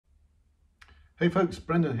Hey folks,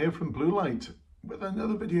 Brendan here from Bluelight with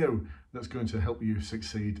another video that's going to help you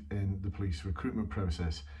succeed in the police recruitment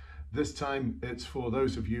process. This time it's for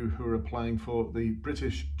those of you who are applying for the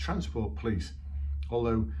British Transport Police,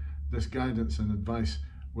 although this guidance and advice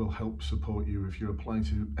will help support you if you're applying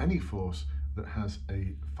to any force that has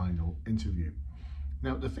a final interview.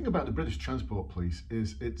 Now, the thing about the British Transport Police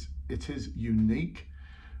is it is unique.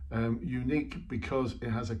 Unique because it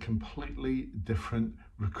has a completely different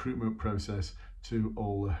recruitment process to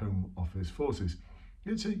all the Home Office forces.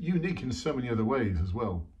 It's unique in so many other ways as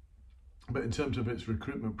well, but in terms of its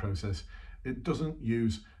recruitment process, it doesn't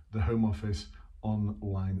use the Home Office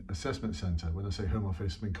online assessment centre. When I say Home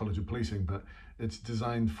Office, I mean College of Policing, but it's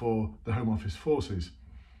designed for the Home Office forces.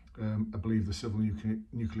 I believe the Civil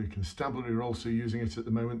Nuclear Constabulary are also using it at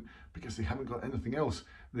the moment because they haven't got anything else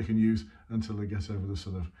they can use until they get over the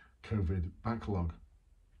sort of COVID backlog.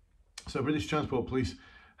 So British Transport Police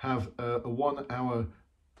have a 1 hour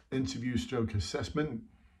interview stroke assessment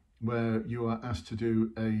where you are asked to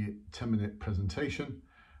do a 10-minute presentation,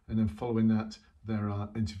 and then following that there are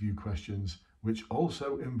interview questions which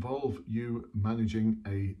also involve you managing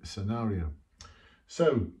a scenario.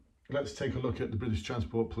 So let's take a look at the British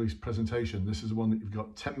Transport Police presentation. This is the one that you've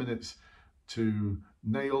got 10 minutes to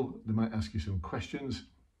nail. They might ask you some questions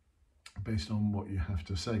based on what you have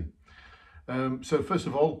to say. So first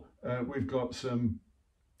of all, we've got some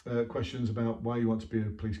questions about why you want to be a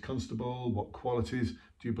police constable, what qualities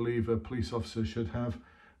do you believe a police officer should have,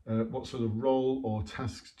 what sort of role or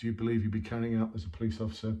tasks do you believe you'll be carrying out as a police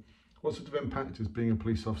officer, what sort of impact is being a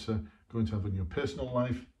police officer going to have on your personal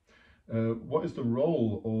life, what is the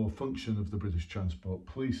role or function of the British Transport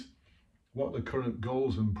Police, what are the current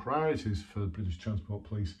goals and priorities for the British Transport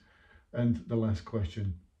Police, and the last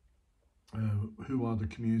question, who are the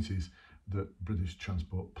communities that British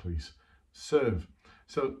Transport Police serve.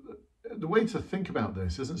 So the way to think about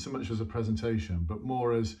this isn't so much as a presentation, but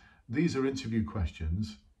more as these are interview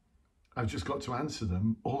questions. I've just got to answer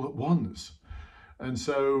them all at once. And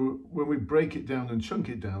so when we break it down and chunk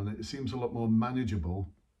it down, it seems a lot more manageable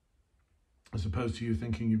as opposed to you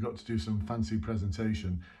thinking you've got to do some fancy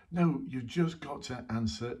presentation. No, you've just got to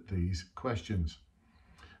answer these questions.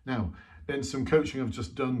 Now, in some coaching I've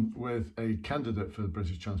just done with a candidate for the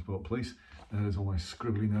British Transport Police, there's all my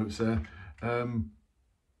scribbly notes there,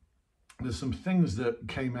 there's some things that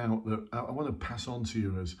came out that I want to pass on to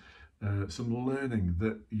you as some learning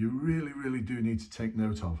that you really do need to take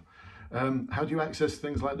note of. How do you access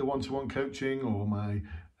things like the one-to-one coaching or my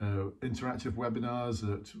interactive webinars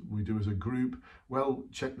that we do as a group? Well,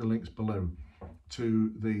 check the links below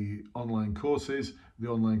to the online courses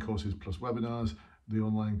plus webinars, the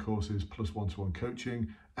online courses plus one-to-one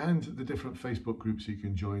coaching, and the different Facebook groups you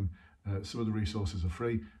can join. Some of the resources are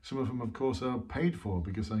free. Some of them, of course, are paid for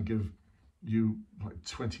because I give you like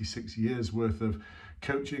 26 years worth of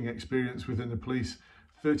coaching experience within the police,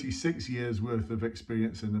 36 years worth of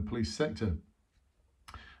experience in the police sector.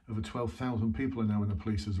 Over 12,000 people are now in the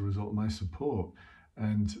police as a result of my support,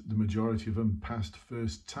 and the majority of them passed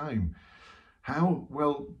first time. How?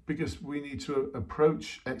 Well, because we need to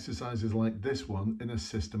approach exercises like this one in a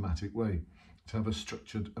systematic way, to have a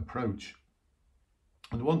structured approach.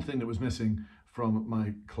 And the one thing that was missing from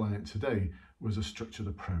my client today was a structured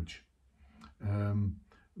approach.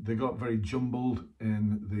 They got very jumbled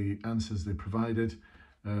in the answers they provided.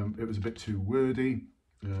 It was a bit too wordy,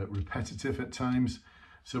 repetitive at times.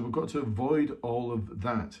 So we've got to avoid all of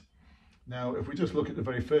that. Now, if we just look at the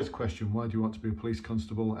very first question, why do you want to be a police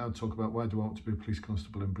constable? I'll talk about why do I want to be a police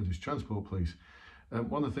constable in British Transport Police.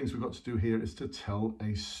 One of the things we've got to do here is to tell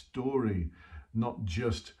a story, not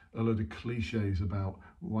just a load of cliches about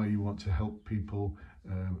why you want to help people,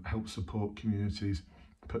 help support communities,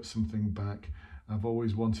 put something back. I've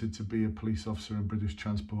always wanted to be a police officer in British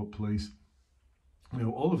Transport Police. You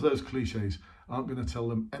know, all of those cliches aren't going to tell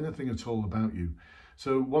them anything at all about you.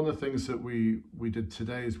 So one of the things that we did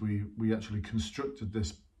today is we actually constructed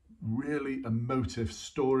this really emotive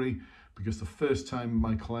story, because the first time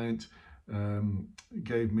my client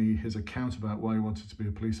gave me his account about why he wanted to be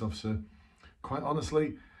a police officer, quite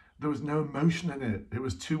honestly, there was no emotion in it. It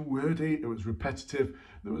was too wordy, it was repetitive,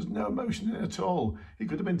 there was no emotion in it at all. He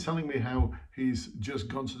could have been telling me how he's just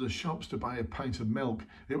gone to the shops to buy a pint of milk.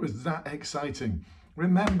 It was that exciting.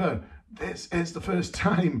 Remember, this is the first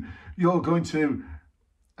time you're going to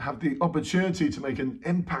have the opportunity to make an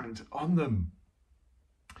impact on them.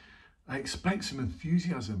 I expect some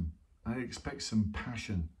enthusiasm. I expect some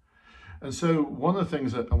passion. And so one of the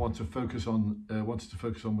things that I want to focus on, wanted to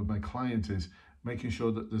focus on with my client is making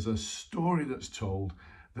sure that there's a story that's told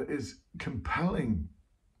that is compelling,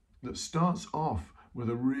 that starts off with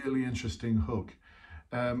a really interesting hook.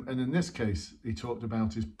 And in this case, he talked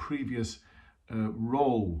about his previous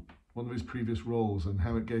role, one of his previous roles, and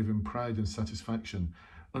how it gave him pride and satisfaction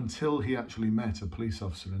until he actually met a police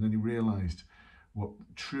officer, and then he realised what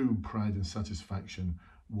true pride and satisfaction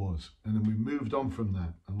was. And then we moved on from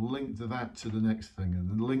that and linked that to the next thing, and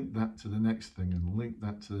then linked that to the next thing, and linked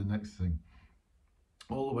that to the next thing,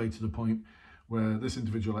 all the way to the point where this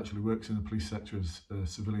individual actually works in the police sector as a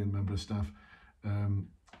civilian member of staff,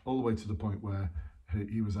 all the way to the point where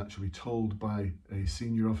he was actually told by a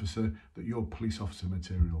senior officer that you're police officer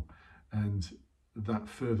material, and that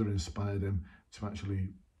further inspired him to actually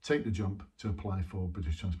take the jump to apply for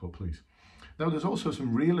British Transport Police. Now, there's also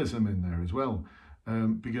some realism in there as well,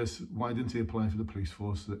 because why didn't he apply for the police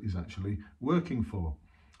force that he's actually working for?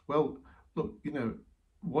 Well, look, you know,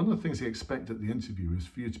 one of the things they expect at the interview is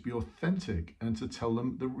for you to be authentic and to tell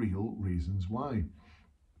them the real reasons why.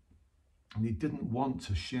 And he didn't want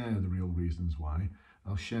to share the real reasons why.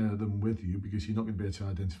 I'll share them with you because you're not going to be able to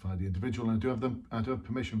identify the individual. And I do have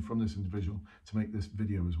permission from this individual to make this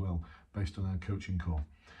video as well, based on our coaching call.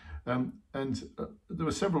 There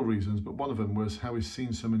were several reasons, but one of them was how he's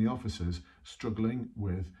seen so many officers struggling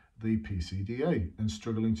with the PCDA and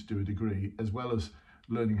struggling to do a degree, as well as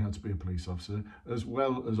learning how to be a police officer, as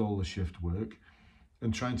well as all the shift work,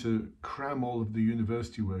 and trying to cram all of the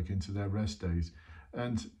university work into their rest days.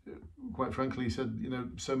 And quite frankly, he said, you know,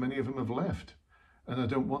 so many of them have left, and I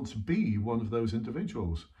don't want to be one of those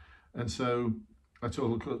individuals. And so I took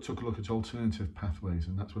a look at alternative pathways,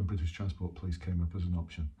 and that's when British Transport Police came up as an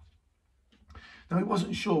option. Now, he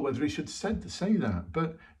wasn't sure whether he should say that,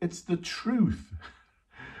 but it's the truth.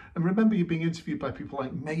 And remember, you're being interviewed by people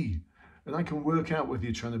like me, and I can work out whether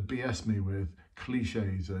you're trying to BS me with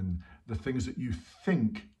cliches and the things that you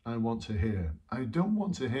think I want to hear. I don't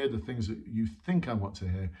want to hear the things that you think I want to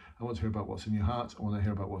hear. I want to hear about what's in your heart. I want to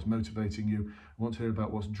hear about what's motivating you. I want to hear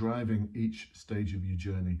about what's driving each stage of your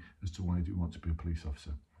journey as to why you want to be a police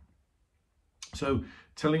officer. So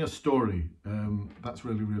telling a story, that's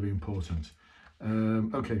really, really important.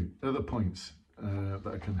 Okay, other points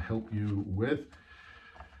that I can help you with.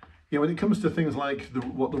 Yeah, when it comes to things like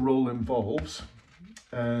what the role involves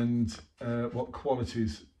and what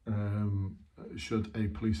qualities should a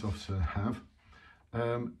police officer have,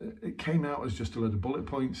 it came out as just a load of bullet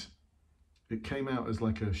points. It came out as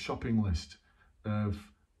like a shopping list of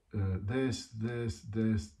this, this,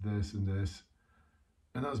 this, this, and this.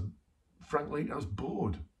 And frankly, I was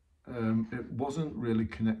bored. It wasn't really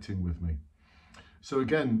connecting with me. So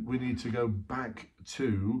again, we need to go back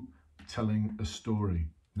to telling a story.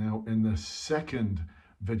 Now, in the second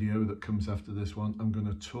video that comes after this one, I'm going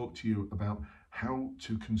to talk to you about how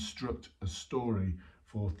to construct a story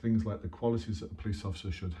for things like the qualities that a police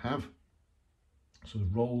officer should have, sort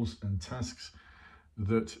of roles and tasks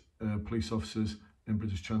that police officers in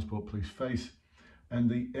British Transport Police face, and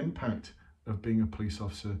the impact of being a police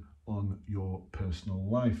officer on your personal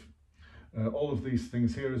life. All of these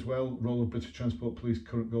things here as well: role of British Transport Police,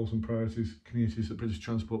 current goals and priorities, communities that British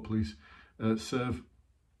Transport Police serve.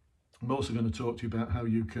 I'm also going to talk to you about how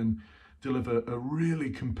you can deliver a really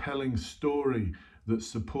compelling story that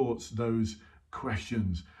supports those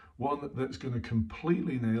questions. One that's going to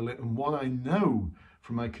completely nail it, and one I know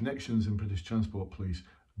from my connections in British Transport Police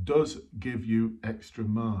does give you extra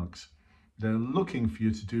marks. They're looking for you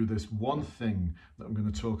to do this one thing that I'm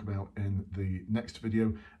going to talk about in the next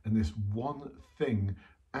video, and this one thing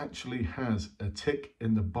actually has a tick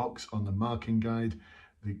in the box on the marking guide.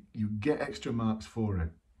 You get extra marks for it.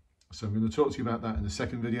 So I'm going to talk to you about that in the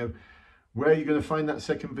second video. Where are you going to find that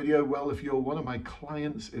second video? Well, if you're one of my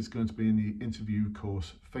clients, it's going to be in the interview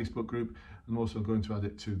course Facebook group. I'm also going to add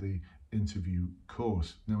it to the interview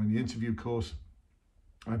course. Now, in the interview course,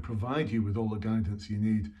 I provide you with all the guidance you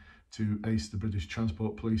need to ace the British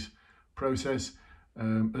Transport Police process,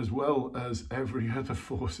 as well as every other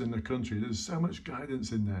force in the country. There's so much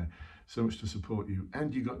guidance in there, so much to support you.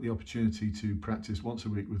 And you got the opportunity to practice once a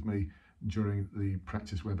week with me during the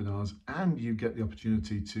practice webinars, and you get the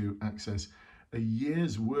opportunity to access a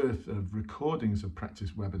year's worth of recordings of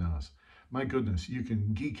practice webinars. My goodness, you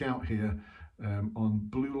can geek out here on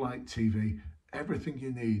Bluelight TV, everything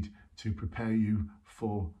you need to prepare you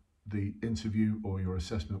for the interview or your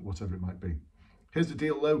assessment, whatever it might be. Here's the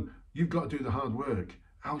deal though, you've got to do the hard work.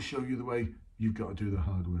 I'll show you the way. You've got to do the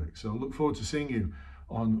hard work. So I look forward to seeing you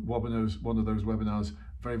on one of those webinars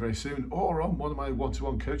very, very soon, or on one of my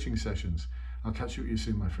one-to-one coaching sessions. I'll catch you with you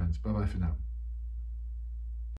soon, my friends. Bye-bye for now.